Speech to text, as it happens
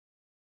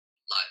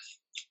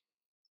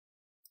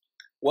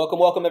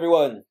Welcome, welcome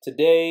everyone.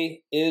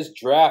 Today is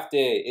draft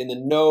day in the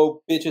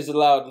No Bitches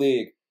Allowed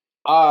League.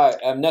 I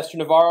am Nestor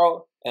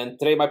Navarro, and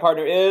today my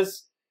partner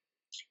is...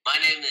 My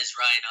name is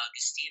Ryan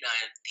Augustine.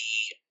 I am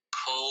the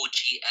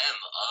co-GM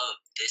of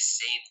this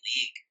same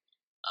league.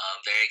 I'm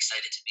very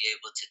excited to be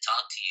able to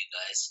talk to you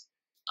guys.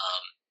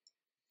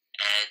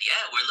 And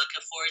yeah, we're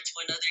looking forward to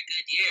another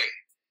good year.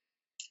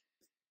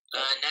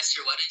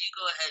 Nestor, why don't you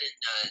go ahead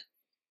and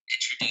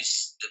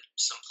introduce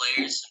some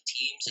players, some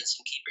teams, and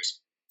some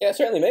keepers? Yeah,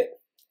 certainly, mate.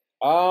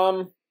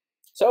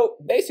 So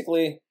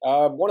basically,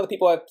 one of the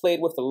people I've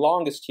played with the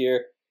longest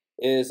here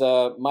is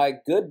my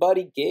good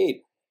buddy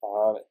Gabe.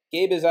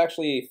 Gabe is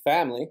actually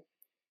family,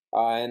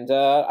 and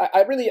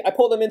I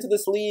pulled him into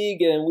this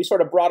league, and we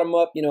sort of brought him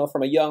up,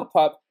 from a young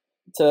pup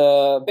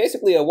to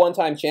basically a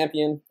one-time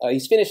champion.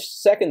 He's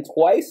finished second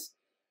twice.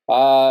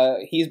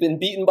 He's been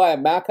beaten by a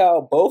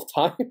Macau both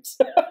times.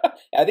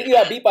 I think he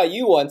got beat by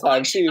you one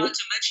time too. Not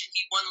to mention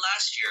he won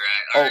last year.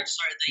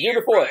 The year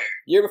before. Prior.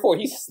 Year before,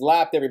 he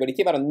slapped everybody. He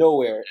came out of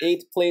nowhere.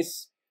 8th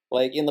place,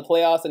 in the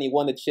playoffs, and he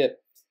won the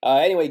chip.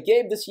 Anyway,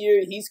 Gabe this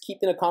year, he's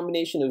keeping a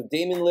combination of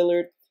Damian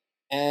Lillard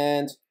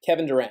and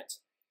Kevin Durant.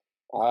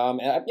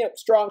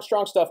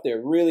 Strong stuff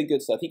there. Really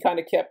good stuff. He kind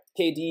of kept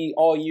KD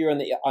all year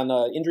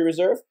on injury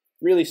reserve.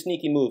 Really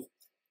sneaky move.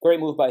 Great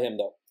move by him,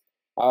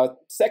 though.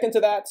 Second to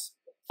that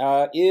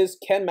is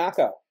Ken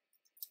Macau.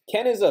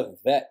 Ken is a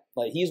vet.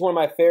 He's one of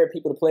my favorite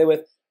people to play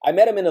with. I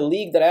met him in a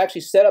league that I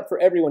actually set up for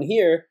everyone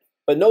here,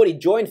 but nobody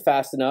joined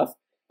fast enough.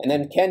 And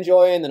then Ken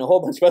joined and a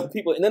whole bunch of other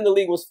people, and then the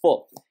league was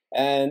full.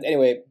 And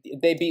anyway,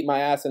 they beat my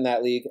ass in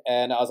that league,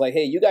 and I was like,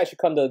 hey, you guys should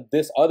come to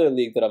this other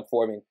league that I'm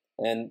forming.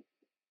 And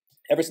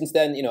ever since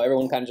then,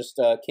 everyone kind of just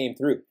came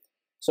through.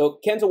 So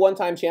Ken's a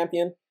one-time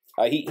champion.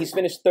 He's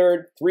finished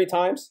third 3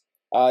 times.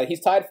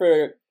 He's tied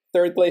for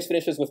third place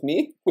finishes with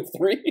me, with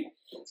 3.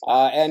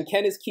 And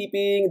Ken is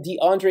keeping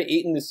DeAndre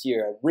Ayton this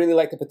year. I really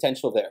like the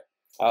potential there.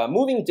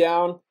 Moving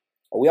down,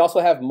 we also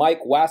have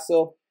Mike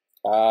Wassel.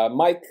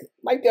 Mike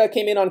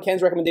came in on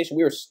Ken's recommendation.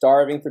 We were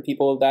starving for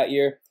people that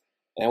year,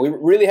 and we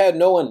really had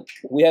no one.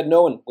 We had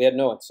no one.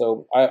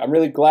 So I'm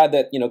really glad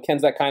that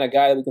Ken's that kind of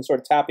guy that we can sort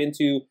of tap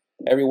into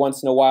every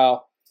once in a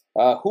while.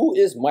 Who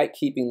is Mike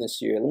keeping this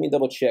year? Let me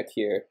double check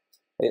here.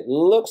 It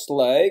looks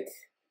like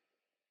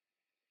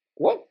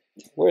what?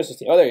 Where is this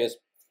team? Oh, there he is.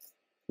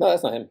 No,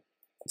 that's not him.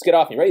 Let's get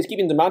off me, right? He's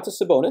keeping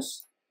Domantas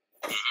Sabonis.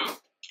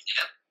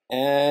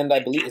 And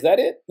I believe, is that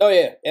it? Oh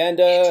yeah, and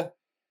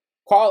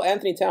Karl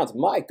Anthony Towns.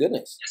 My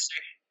goodness,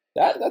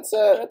 Yes, that's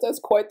sir.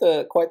 quite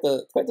the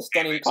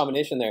stunning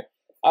combination there.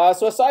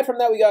 So aside from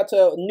that, we got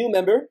a new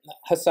member,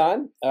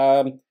 Hassan.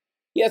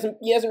 He hasn't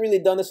really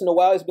done this in a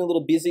while. He's been a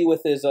little busy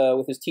with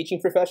his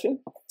teaching profession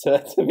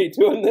to be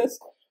doing this.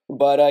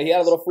 But he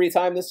had a little free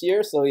time this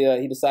year, so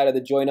he decided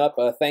to join up.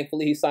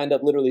 Thankfully, he signed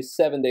up literally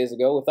 7 days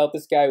ago. Without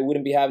this guy, we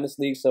wouldn't be having this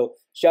league. So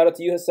shout out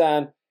to you,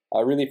 Hassan.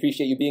 I really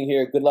appreciate you being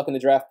here. Good luck in the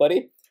draft,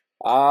 buddy.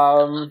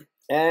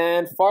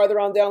 And farther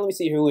on down, let me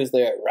see who is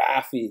there.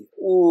 Rafi.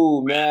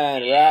 Ooh,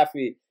 man,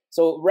 Rafi.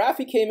 So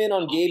Rafi came in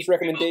on Gabe's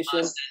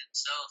recommendation.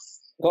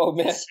 Oh,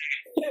 man.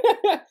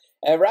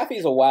 And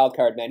Rafi's a wild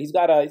card, man. He's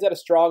got a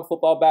strong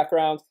football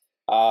background.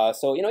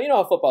 So you know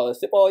how football is.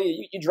 Football,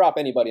 you drop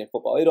anybody in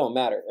football. It don't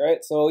matter,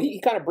 right? So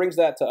he kind of brings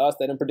that to us,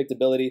 that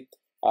unpredictability.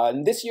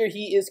 And this year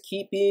he is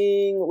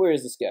keeping, where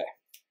is this guy?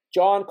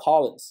 John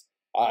Collins.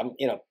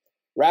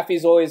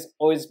 Rafi's always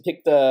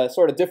picked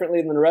sort of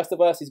differently than the rest of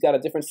us. He's got a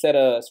different set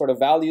of sort of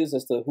values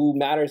as to who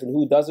matters and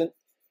who doesn't.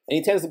 And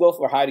he tends to go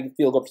for high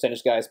field goal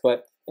percentage guys.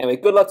 But anyway,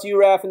 good luck to you,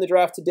 Raf, in the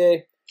draft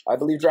today. I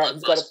believe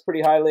he's got a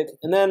pretty high lick.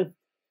 And then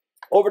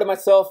over to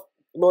myself,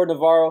 Lord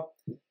Navarro.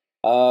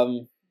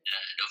 Don't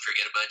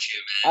forget about you,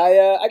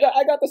 man.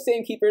 I got the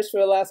same keepers for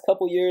the last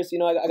couple years.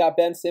 I got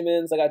Ben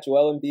Simmons, I got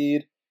Joel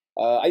Embiid.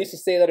 I used to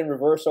say that in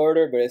reverse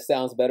order, but it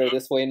sounds better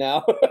this way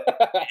now.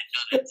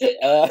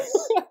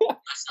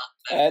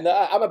 And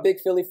I'm a big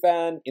Philly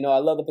fan. I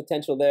love the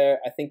potential there.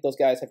 I think those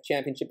guys have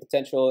championship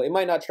potential. It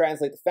might not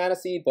translate to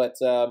fantasy, but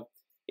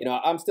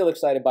I'm still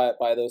excited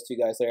by those two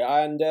guys there.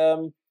 And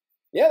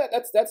yeah,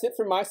 that's it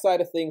from my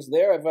side of things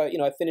there.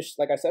 I finished,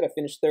 like I said, I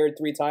finished third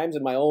 3 times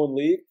in my own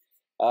league.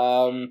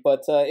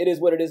 But it is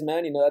what it is,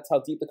 man. That's how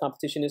deep the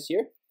competition is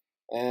here.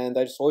 And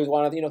I just always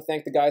want to,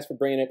 thank the guys for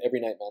bringing it every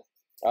night, man.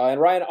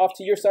 And Ryan, off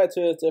to your side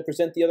to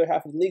present the other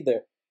half of the league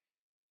there.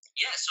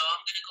 Yeah, so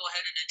I'm going to go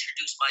ahead and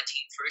introduce my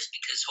team first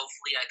because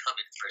hopefully I come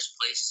in first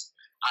place.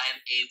 I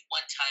am a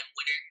one-time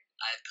winner.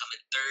 I have come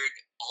in third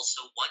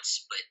also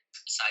once, but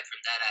aside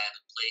from that, I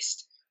haven't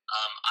placed.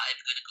 I'm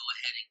going to go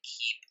ahead and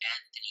keep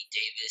Anthony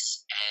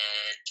Davis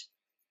and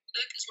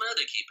look, is my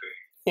other keeper.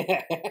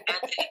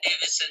 Anthony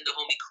Davis and the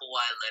homie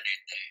Kawhi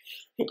Leonard there.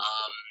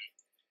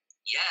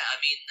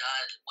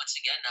 Once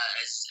again,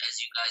 as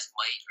you guys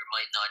might or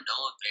might not know,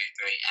 I'm very,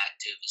 very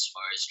active as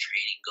far as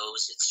trading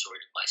goes. It's sort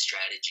of my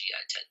strategy.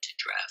 I tend to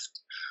draft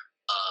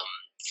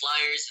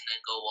flyers and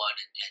then go on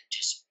and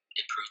just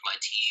improve my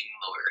team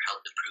or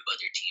help improve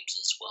other teams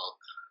as well.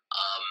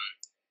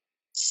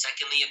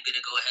 Secondly, I'm going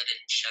to go ahead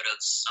and shout out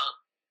Sung,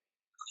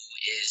 who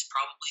is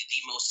probably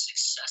the most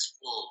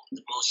successful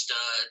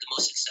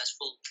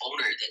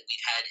owner that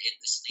we've had in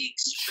this league.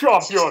 Super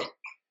Champion.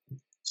 consistent.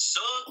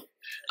 So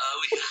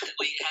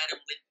we had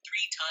him win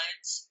 3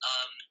 times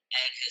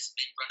and has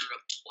been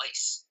runner-up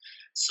twice.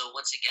 So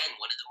once again,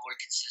 one of the more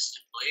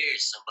consistent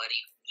players, somebody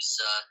who's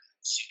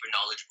super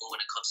knowledgeable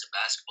when it comes to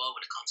basketball,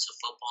 when it comes to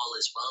football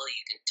as well.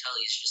 You can tell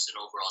he's just an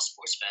overall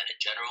sports fan in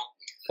general.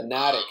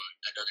 Fanatic.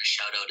 Another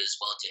shout out as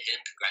well to him.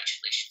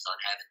 Congratulations on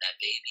having that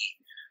baby.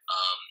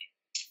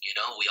 You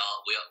know, we're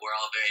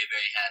all very,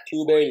 very happy.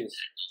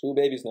 2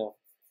 babies now.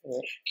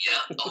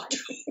 Yeah. Oh,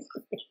 2.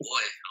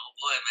 Oh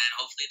boy, man.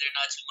 Hopefully they're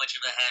not too much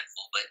of a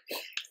handful. But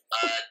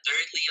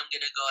thirdly, I'm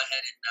gonna go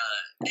ahead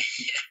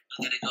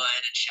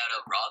and shout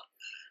out Rob.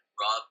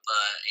 Rob,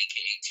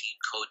 aka Team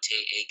Cote,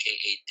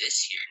 aka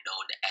this year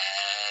known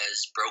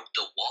as Broke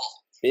the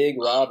Wall. Big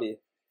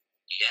Robbie.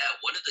 Yeah,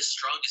 one of the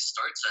strongest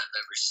starts I've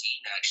ever seen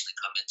actually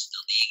come into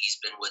the league. He's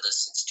been with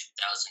us since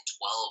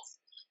 2012.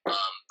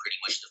 Pretty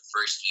much the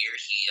first year.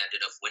 He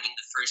ended up winning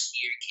the first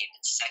year, came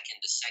in second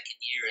the second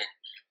year, and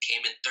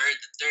came in third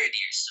the third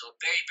year. So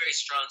very, very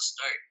strong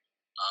start.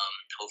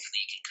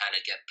 Hopefully he can kind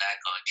of get back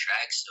on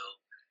track. So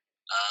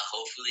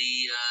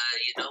hopefully,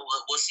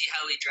 we'll see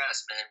how he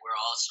drafts, man. We're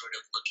all sort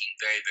of looking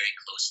very, very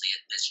closely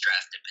at this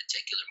draft in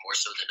particular, more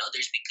so than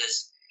others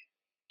because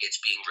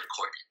it's being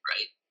recorded,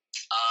 right?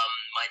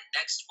 My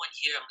next one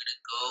here, I'm going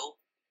to go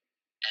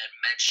and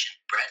mention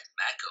Brett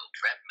Mako.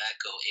 Brett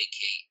Mako,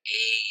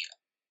 a.k.a.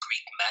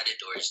 Greek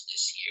Matadors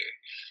this year.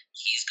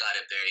 He's got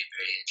a very,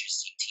 very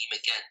interesting team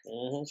again.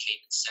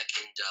 Came in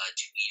second 2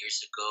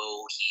 years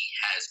ago. He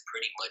has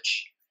pretty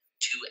much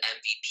 2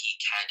 MVP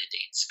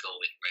candidates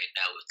going right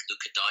now with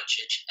Luka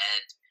Doncic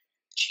and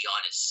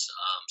Giannis.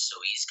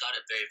 So he's got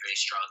a very, very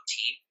strong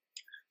team.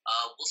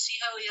 We'll see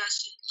how he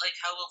has to,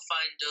 how he'll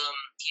find,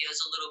 he has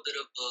a little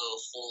bit of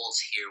holes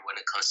here when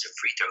it comes to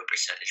free throw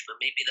percentage, but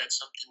maybe that's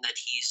something that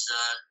he's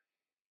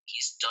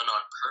done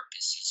on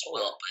purpose as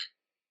well. But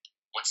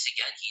once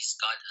again, he's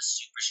got a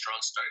super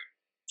strong start.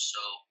 So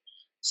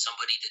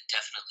somebody to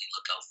definitely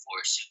look out for,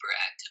 super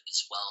active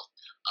as well.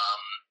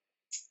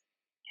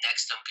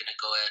 Next, I'm going to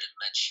go ahead and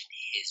mention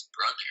his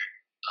brother,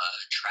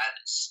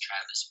 Travis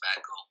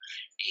Mako,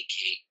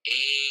 a.k.a.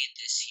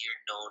 this year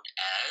known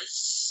as...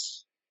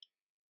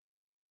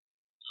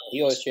 He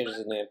always changes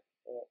his name.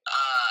 Yeah.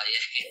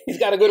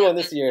 He's got a good one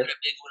this year. You got a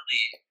big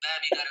Willie.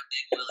 Bam, you got a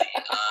big Willie.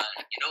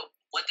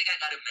 One thing I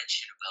got to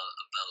mention about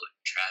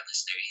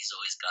Travis there, he's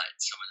always got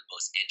some of the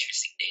most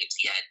interesting names.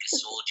 He had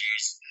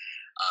Soldiers,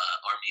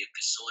 Army of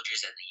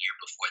Soldiers, and the year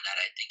before that,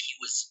 I think he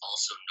was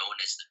also known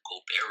as the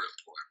Gobert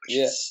Report.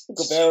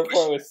 Gobert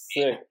Report was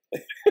sick.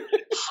 100%.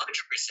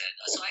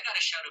 So I got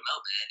to shout him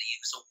out, man. He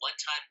was a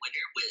one-time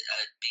winner with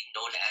being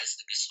known as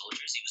the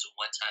Soldiers. He was a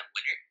one-time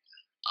winner.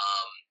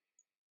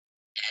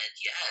 And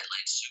yeah,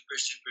 super,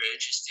 super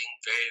interesting.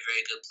 Very,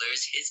 very good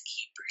players. His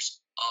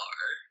keepers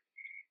are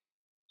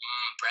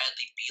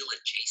Bradley Beal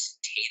and Jason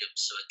Tatum.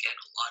 So again,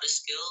 a lot of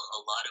skill,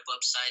 a lot of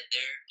upside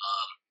there.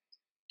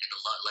 And a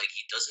lot,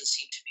 he doesn't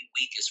seem to be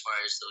weak as far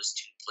as those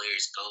 2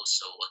 players go.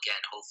 So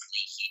again,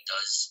 hopefully he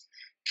does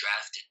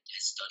draft and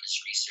has done his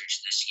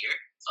research this year.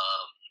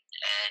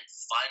 And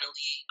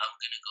finally, I'm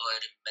going to go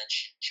ahead and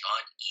mention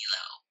John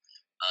Elau,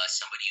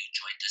 somebody who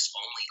joined us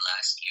only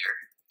last year.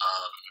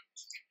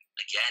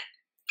 Again,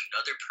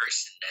 another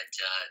person that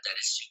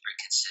is super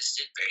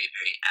consistent, very,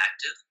 very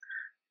active.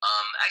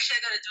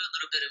 Actually, I got to do a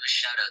little bit of a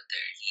shout out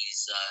there.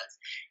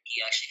 He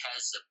actually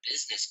has a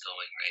business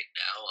going right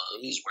now.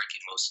 He's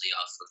working mostly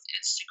off of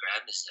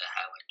Instagram, is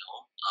how I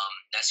know him.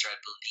 Nestor, I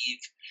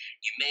believe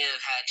you may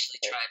have actually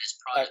tried his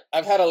product.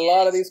 I've had a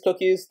lot of these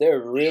cookies.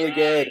 They're really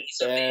good.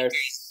 They're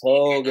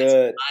so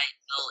good.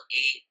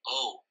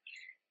 ILAOMETOBACK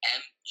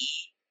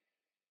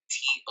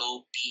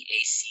or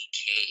BACK.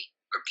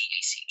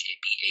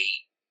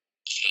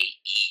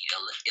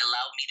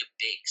 Allow me to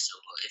bake. So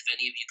if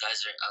any of you guys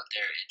are out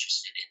there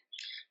interested in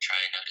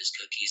trying out his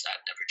cookies,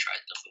 I've never tried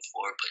them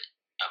before, but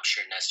I'm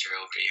sure Nestor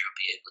over here will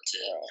be able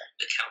to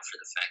account for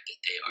the fact that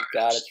they are. You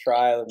gotta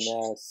try them,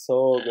 man.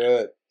 So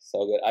good,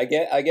 so good. I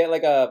get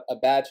a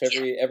batch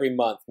every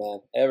month,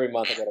 man. Every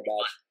month I get a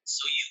batch.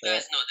 So you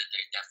guys know that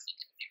they're definitely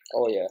gonna be.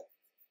 Oh yeah.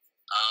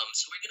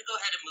 So we're gonna go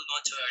ahead and move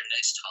on to our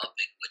next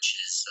topic, which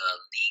is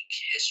league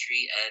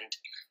history and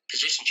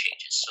position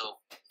changes. So,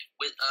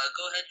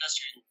 go ahead,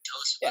 Nestor, and tell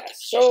us about the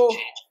position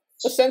changes.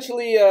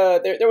 Essentially,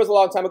 there was a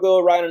long time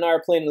ago, Ryan and I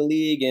were playing in the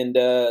league, and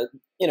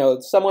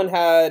someone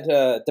had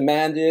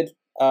demanded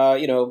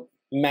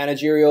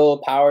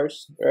managerial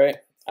powers, right?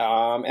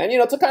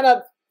 And to kind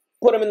of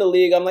put him in the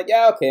league, I'm like,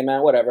 yeah, okay,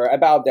 man, whatever. I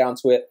bowed down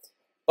to it.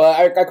 But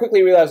I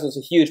quickly realized it was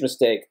a huge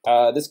mistake.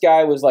 This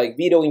guy was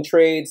vetoing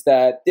trades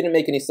that didn't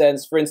make any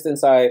sense. For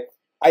instance, I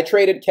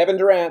traded Kevin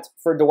Durant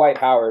for Dwight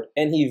Howard,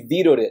 and he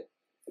vetoed it.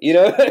 You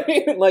know what I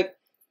mean?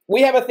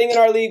 We have a thing in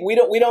our league. We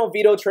don't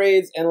veto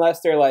trades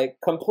unless they're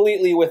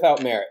completely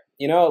without merit.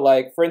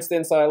 For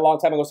instance, a long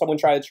time ago, someone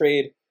tried to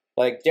trade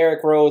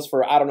Derrick Rose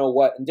for I don't know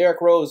what, and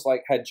Derrick Rose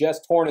had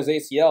just torn his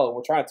ACL, and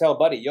we're trying to tell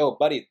Buddy, yo,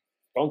 Buddy,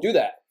 don't do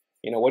that.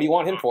 What do you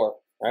want him for?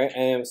 right?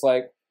 And it's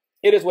like,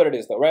 it is what it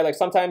is, though, right? Like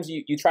sometimes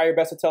you try your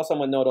best to tell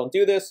someone, no, don't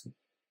do this.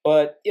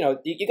 But,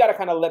 you got to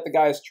kind of let the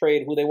guys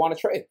trade who they want to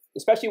trade,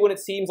 especially when it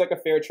seems like a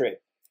fair trade.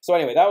 So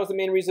anyway, that was the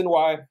main reason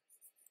why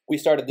we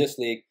started this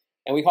league.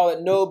 And we call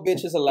it No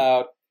Bitches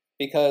Allowed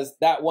because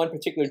that one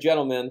particular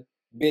gentleman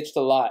bitched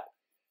a lot.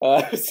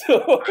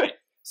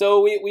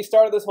 So we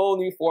started this whole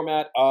new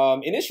format.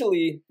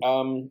 Initially,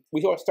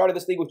 we started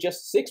this league with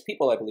just 6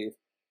 people, I believe.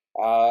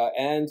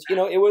 And,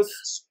 it was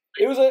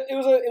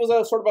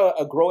a sort of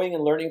a growing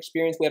and learning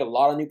experience. We had a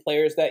lot of new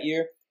players that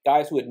year,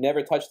 guys who had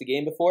never touched the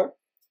game before.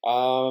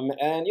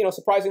 And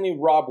surprisingly,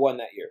 Rob won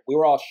that year. We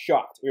were all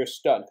shocked. We were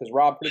stunned because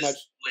Rob pretty much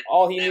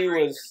all he knew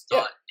was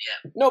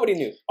nobody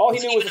knew. All he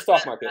knew was the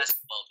stock market.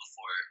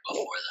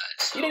 Before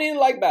that, so. He didn't even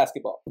like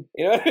basketball,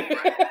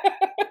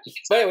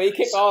 But anyway, he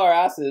kicked all our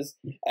asses,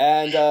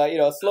 and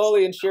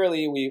slowly and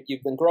surely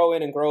we've been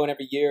growing and growing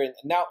every year, and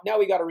now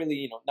we got a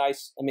really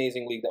nice,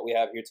 amazing league that we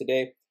have here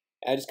today.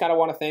 And I just kind of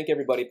want to thank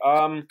everybody.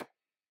 And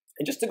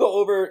just to go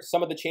over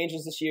some of the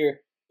changes this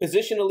year,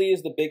 positionally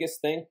is the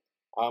biggest thing.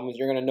 As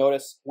you're going to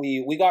notice,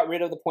 we got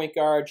rid of the point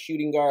guard,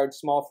 shooting guard,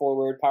 small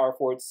forward, power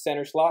forward,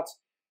 center slots.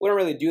 We don't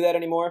really do that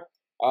anymore.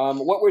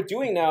 What we're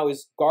doing now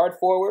is guard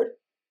forward,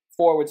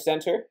 forward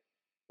center.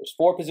 There's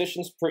 4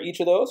 positions for each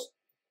of those.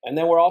 And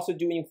then we're also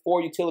doing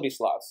 4 utility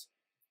slots.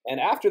 And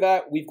after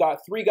that, we've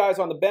got 3 guys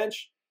on the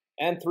bench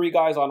and 3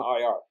 guys on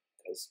IR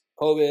because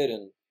COVID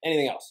and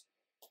anything else.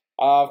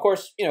 Of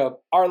course,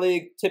 our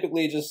league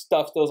typically just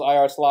stuffs those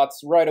IR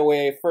slots right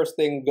away, first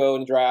thing go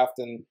in draft,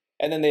 and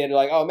then they're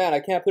like, oh man, I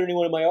can't put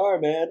anyone in my IR,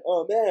 man.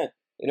 Oh man,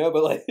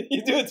 but like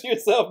you do it to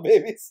yourself,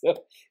 baby. So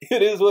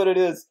it is what it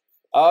is.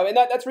 And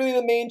that's really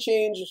the main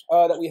change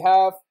that we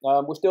have.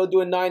 We're still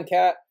doing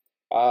 9-cat.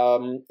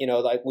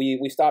 Like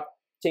we stopped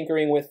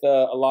tinkering with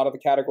a lot of the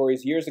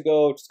categories years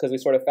ago just because we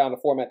sort of found a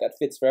format that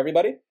fits for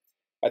everybody.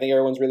 I think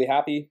everyone's really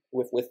happy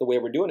with the way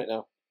we're doing it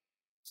now.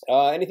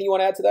 Anything you want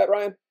to add to that,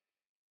 Ryan?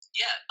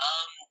 Yeah,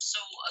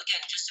 so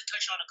again, just to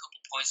touch on a couple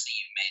points that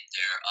you made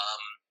there,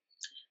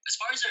 as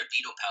far as our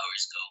veto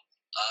powers go,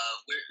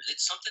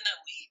 it's something that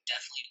we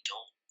definitely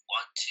don't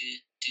want to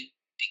do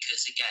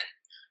because, again,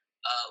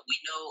 we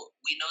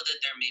know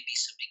that there may be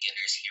some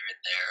beginners here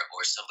and there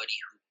or somebody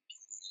who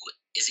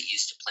isn't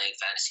used to playing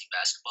fantasy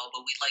basketball,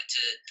 but we like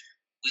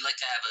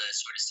to have a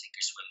sort of sink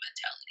or swim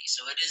mentality.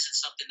 So it isn't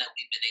something that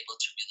we've been able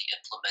to really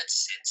implement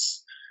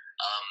since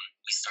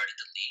we started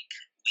the league.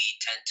 We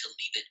tend to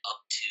leave it up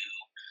to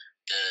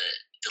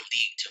the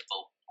league to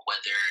vote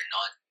whether or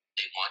not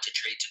they want a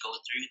trade to go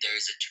through.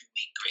 There's a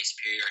 2-week grace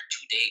period, or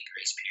 2-day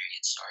grace period,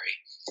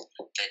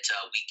 that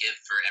we give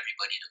for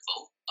everybody to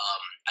vote.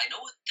 I know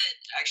that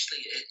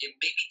actually it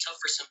may be tough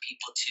for some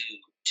people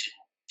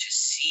to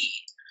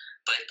see,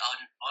 but on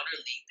our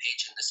league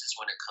page, and this is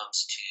when it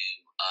comes to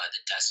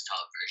the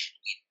desktop version,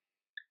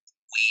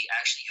 we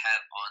actually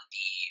have on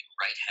the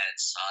right hand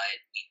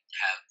side we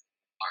have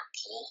our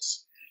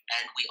polls.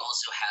 And we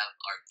also have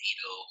our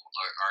veto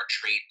or our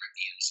trade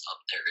reviews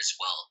up there as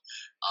well.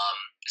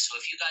 So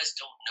if you guys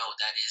don't know,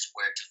 that is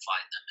where to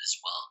find them as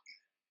well.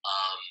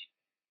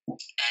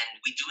 And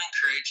we do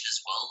encourage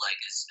as well, like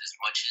as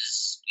much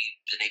as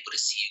we've been able to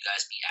see you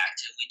guys be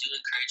active, we do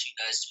encourage you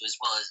guys to as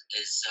well as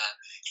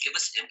give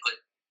us input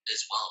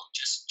as well,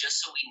 just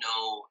so we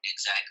know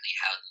exactly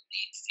how the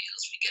league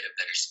feels. We get a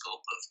better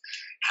scope of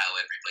how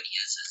everybody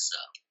is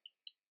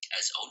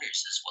as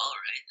owners as well,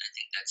 right? I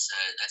think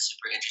that's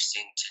super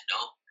interesting to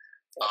know.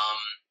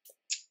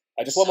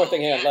 Just one more thing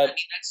here.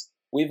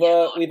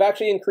 We've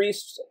actually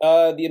increased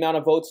the amount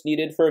of votes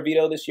needed for a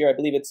veto this year. I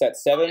believe it's at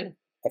 7. Okay.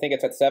 I think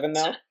it's at 7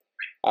 now.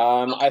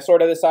 I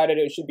sort of decided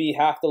it should be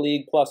half the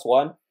league plus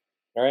 1.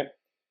 All right.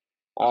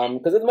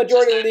 Because if the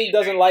majority of the league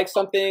doesn't like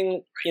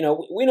something, we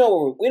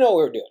know what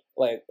we're doing.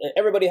 Like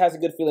everybody has a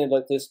good feeling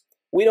about this.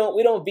 We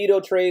don't veto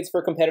trades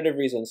for competitive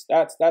reasons.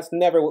 That's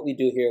never what we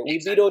do here. We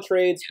veto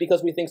trades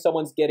because we think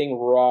someone's getting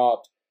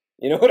robbed.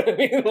 You know what I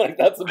mean? Like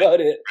that's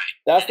about it.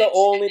 That's the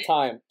only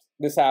time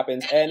this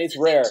happens, and it's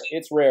rare.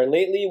 It's rare.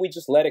 Lately, we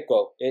just let it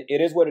go.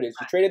 It is what it is.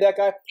 You traded that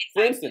guy.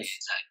 For instance,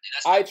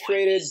 I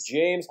traded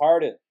James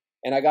Harden,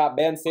 and I got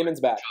Ben Simmons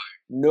back.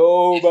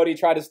 Nobody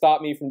tried to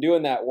stop me from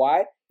doing that.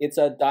 Why? It's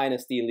a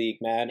dynasty league,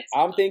 man.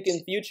 I'm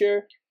thinking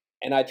future,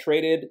 and I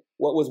traded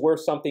what was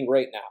worth something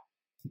right now.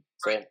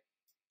 So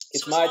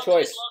it's my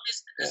choice.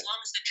 As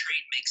long as the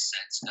trade makes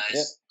sense,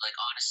 guys. Like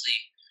honestly,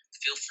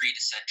 feel free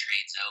to send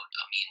trades out.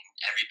 I mean,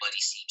 everybody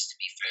seems to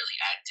be fairly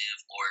active,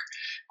 or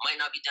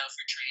might not be down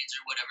for trades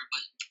or whatever.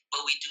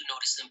 But we do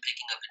notice them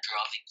picking up and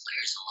dropping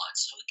players a lot.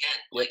 So again,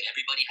 like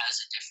everybody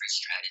has a different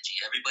strategy.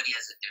 Everybody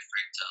has a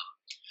different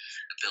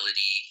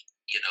ability,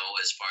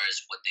 as far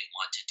as what they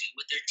want to do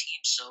with their team.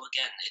 So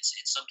again, it's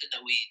something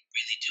that we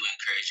really do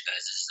encourage,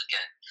 guys. Is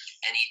again,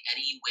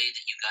 any way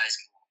that you guys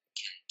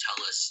can tell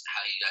us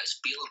how you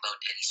guys feel about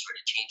any sort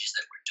of changes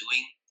that we're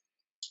doing.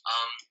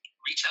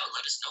 Reach out,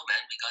 let us know,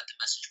 man. We got the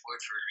message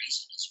board for a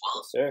reason as well.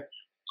 Yes, sir.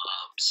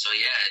 So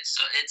yeah, it's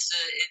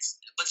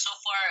but so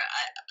far,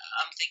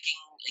 I'm thinking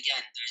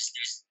again.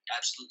 There's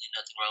absolutely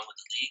nothing wrong with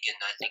the league, and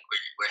I think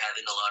we're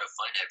having a lot of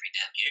fun every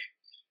damn year.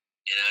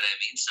 You know what I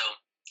mean? So,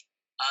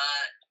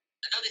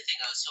 another thing.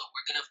 So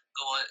we're gonna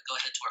go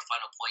ahead to our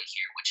final point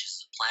here, which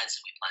is the plans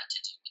that we plan to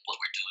do with what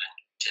we're doing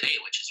today,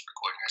 which is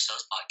recording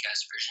ourselves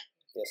podcast version.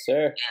 Yes,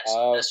 sir.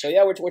 So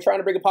yeah, we're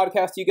trying to bring a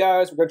podcast to you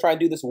guys. We're gonna try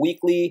and do this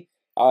weekly.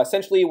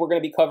 Essentially, we're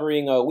going to be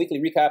covering weekly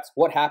recaps,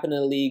 what happened in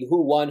the league,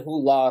 who won,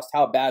 who lost,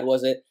 how bad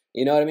was it.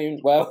 You know what I mean?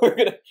 Well, we're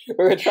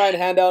gonna try and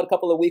hand out a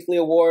couple of weekly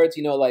awards.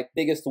 You know, like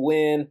biggest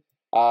win.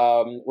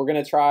 We're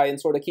gonna try and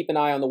sort of keep an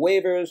eye on the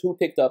waivers, who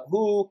picked up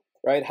who,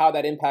 right? How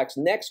that impacts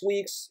next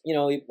week's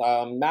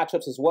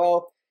matchups as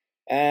well.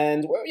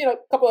 And a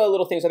couple of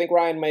little things. I think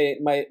Ryan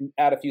might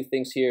add a few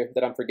things here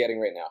that I'm forgetting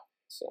right now.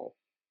 So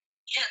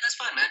yeah, that's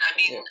fine, man. I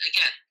mean,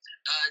 again.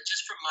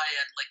 Just from my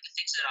end, like the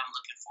things that I'm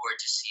looking forward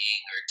to seeing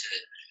or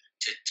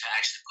to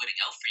actually putting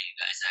out for you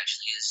guys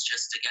actually is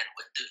just, again,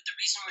 the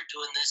reason we're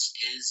doing this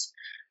is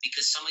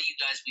because some of you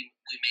guys we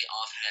may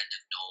offhand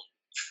have known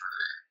for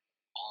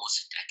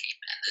almost a decade,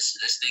 man.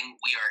 This thing,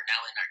 we are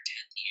now in our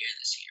 10th year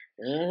this year.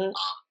 Mm-hmm.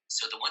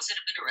 So the ones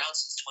that have been around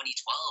since 2012,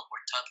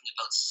 we're talking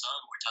about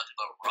Sung, we're talking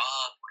about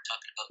Rob, we're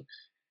talking about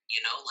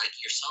like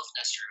yourself,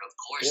 Nestor, of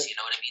course. You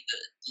know what I mean?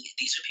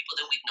 These are people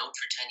that we've known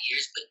for 10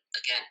 years, but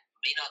again,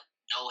 may not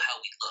know how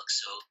we look.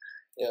 So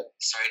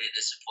sorry to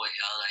disappoint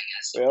y'all, I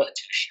guess. I'm not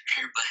too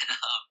sure, but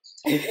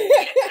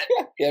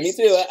yeah, me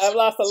too. I've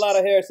lost a lot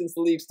of hair since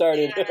the league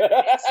started. Yeah,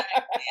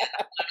 exactly. And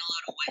I've got a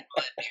lot of wet in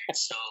my beard.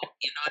 So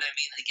you know what I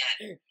mean?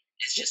 Again,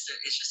 it's just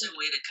a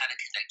way to kind of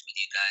connect with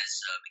you guys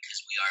because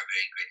we are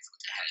very grateful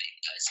to have you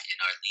guys in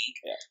our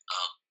league.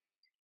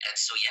 And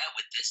so, yeah,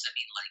 with this, I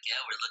mean,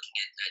 we're looking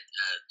at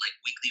like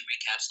weekly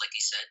recaps, like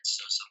you said.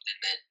 So something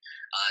that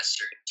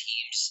certain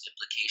teams'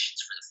 implications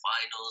for the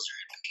finals or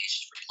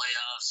implications for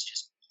playoffs,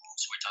 just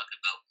moves. We're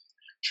talking about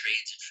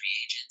trades and free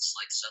agents,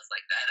 like stuff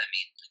like that. I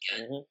mean,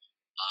 again,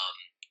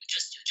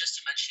 just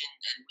to mention,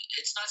 and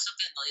it's not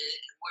something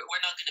like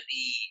we're not going to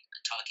be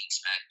talking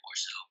smack more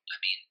so. I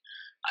mean,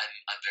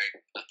 I'm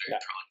very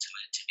prone to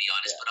it, to be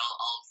honest. But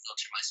I'll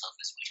filter myself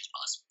as much as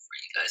possible for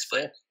you guys.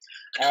 But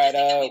all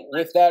right,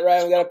 with that,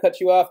 Ryan, we got to cut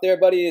you off there,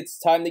 buddy. It's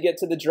time to get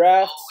to the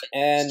draft,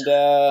 and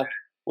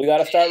we got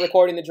to start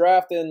recording the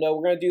draft, and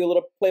we're going to do a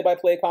little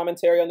play-by-play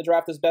commentary on the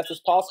draft as best as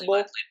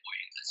possible,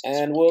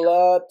 and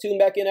we'll tune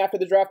back in after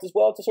the draft as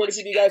well to sort of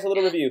give you guys a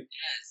little review.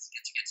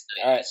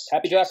 All right,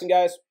 happy drafting,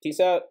 guys. Peace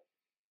out.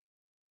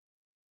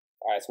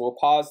 All right, so we'll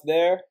pause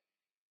there,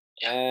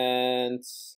 and